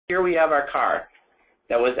Here we have our car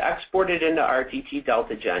that was exported into RTT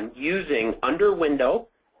Deltagen using, under Window,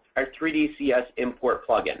 our 3DCS import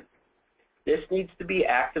plugin. This needs to be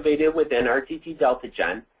activated within RTT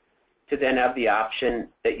Deltagen to then have the option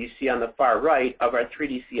that you see on the far right of our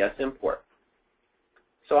 3DCS import.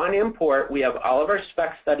 So on import, we have all of our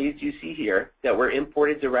spec studies you see here that were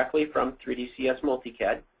imported directly from 3DCS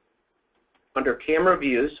Multi-CAD. Under camera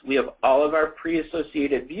views, we have all of our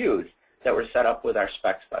pre-associated views that were set up with our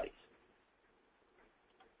spec studies.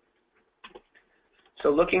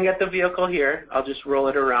 So looking at the vehicle here, I'll just roll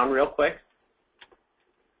it around real quick.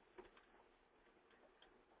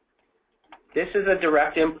 This is a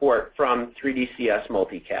direct import from 3DCS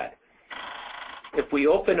Multi-CAD. If we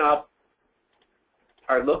open up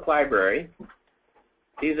our look library,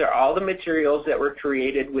 these are all the materials that were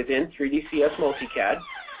created within 3DCS Multi-CAD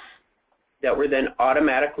that were then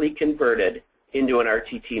automatically converted into an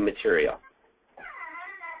RTT material.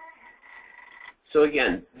 So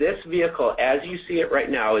again, this vehicle, as you see it right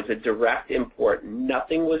now, is a direct import.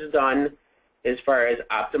 Nothing was done as far as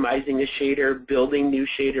optimizing a shader, building new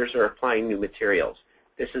shaders, or applying new materials.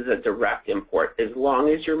 This is a direct import, as long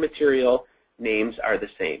as your material names are the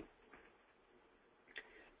same.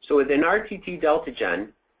 So within RTT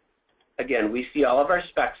Deltagen, again, we see all of our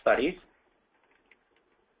spec studies.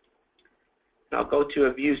 And I'll go to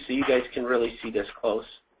a view so you guys can really see this close.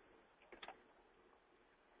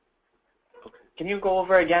 Can you go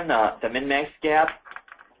over again the min-max gap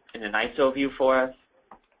in an ISO view for us?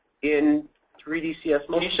 In 3DCS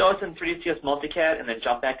Multi-CAD? Can you show us in 3DCS Multi-CAD and then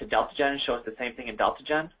jump back to Deltagen and show us the same thing in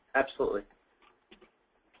Deltagen? Absolutely.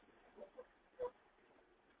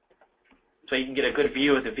 So you can get a good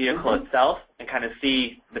view of the vehicle itself and kind of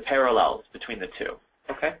see the parallels between the two.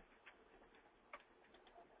 Okay.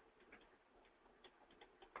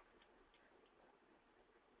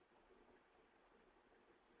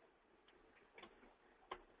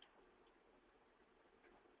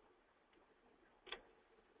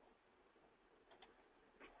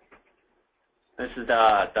 This is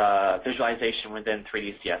the visualization within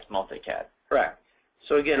 3DCS Multi-CAD. Correct.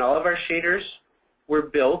 So again, all of our shaders were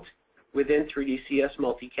built within 3DCS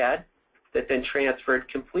Multi-CAD that then transferred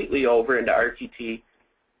completely over into RTT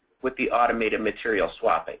with the automated material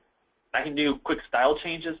swapping. I can do quick style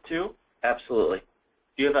changes too? Absolutely.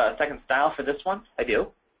 Do you have a second style for this one? I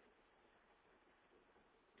do.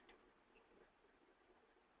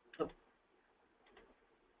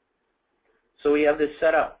 So we have this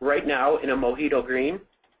set up right now in a mojito green,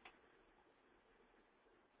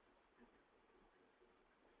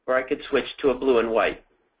 or I could switch to a blue and white.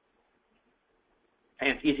 And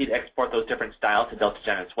it's easy to export those different styles to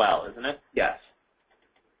Deltagen as well, isn't it? Yes.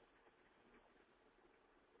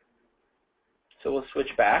 So we'll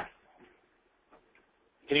switch back.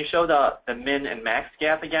 Can you show the min and max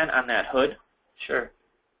gap again on that hood? Sure.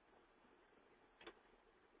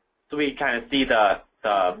 So we kind of see the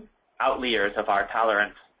outliers of our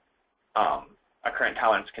tolerance, our current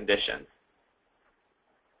tolerance conditions.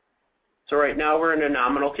 So right now we're in a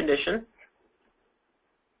nominal condition.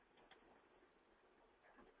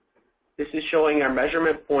 This is showing our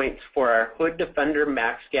measurement points for our hood to fender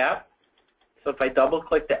max gap. So if I double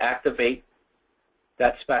click to activate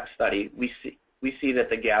that spec study, we see that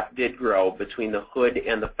the gap did grow between the hood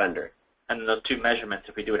and the fender. And those two measurements,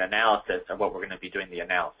 if we do an analysis, are what we're going to be doing the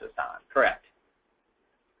analysis on. Correct.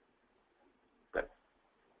 Good.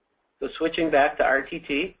 So switching back to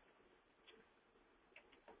RTT.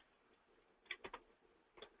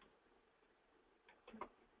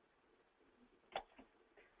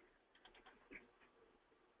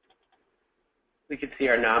 We can see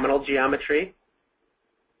our nominal geometry.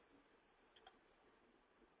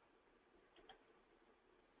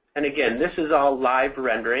 And again, this is all live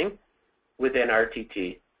rendering within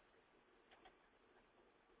RTT.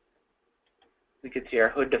 We can see our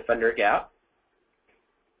hood to fender gap.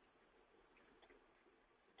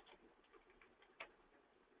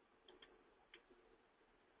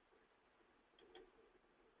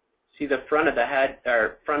 See the front of the head,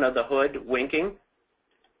 or front of the hood winking.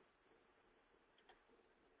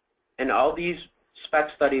 And all these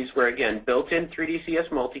spec studies were, again, built in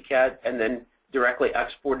 3DCS Multi-CAD and then directly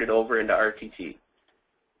exported over into RTT.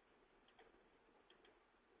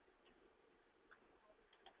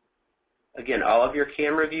 Again, all of your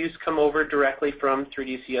camera views come over directly from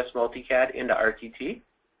 3DCS Multi-CAD into RTT.